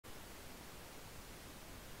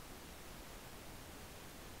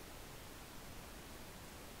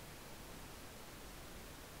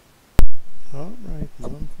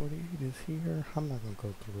is here. I'm not gonna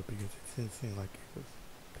go through it because it didn't seem like it was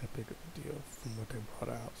that big of a deal from what they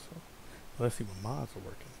brought out. So let's see what mods are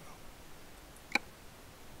working though.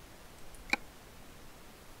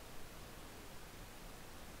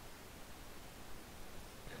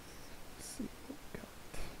 Let's see what we got.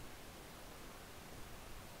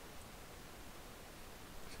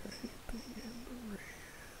 Is there anything in the red?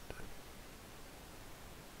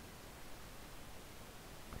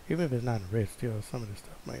 Even if it's not in red, still some of this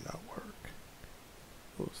stuff may not work.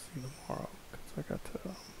 We'll see tomorrow because I got to.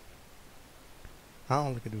 I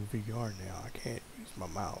only can do VR now. I can't use my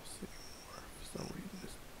mouse anymore. For some reason,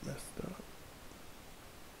 it's messed up.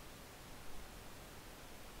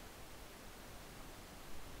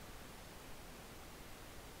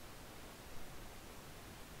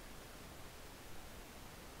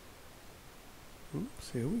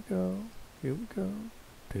 Oops, here we go. Here we go.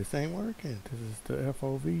 This ain't working. This is the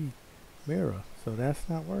FOV mirror. So that's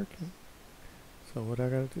not working. So what I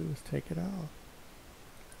gotta do is take it out.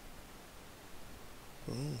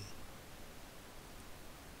 Boom.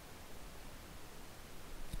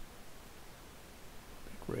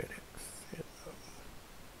 Big red X. Hit up.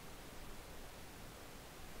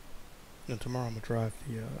 And tomorrow I'm gonna drive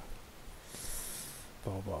the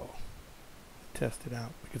Volvo. Test it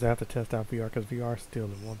out because I have to test out VR because VR is still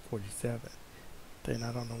in 147. Then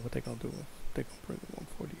I don't know what they're gonna do if they're gonna bring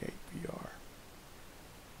 148 VR.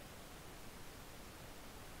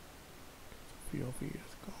 VOV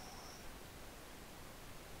is gone.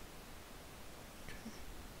 Okay.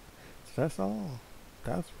 So that's all.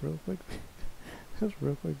 That's real quick. That's a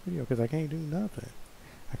real quick video because I can't do nothing.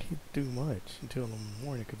 I can't do much until in the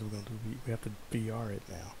morning because we have to VR it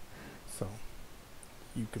now. So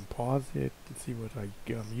you can pause it and see what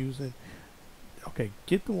I'm using. Okay,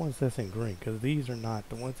 get the ones that's in green because these are not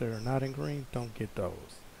the ones that are not in green. Don't get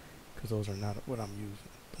those because those are not what I'm using.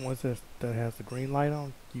 The ones that has the green light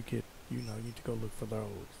on, you need to go look for those.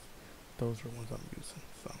 Those are the ones I'm using.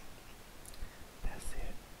 So.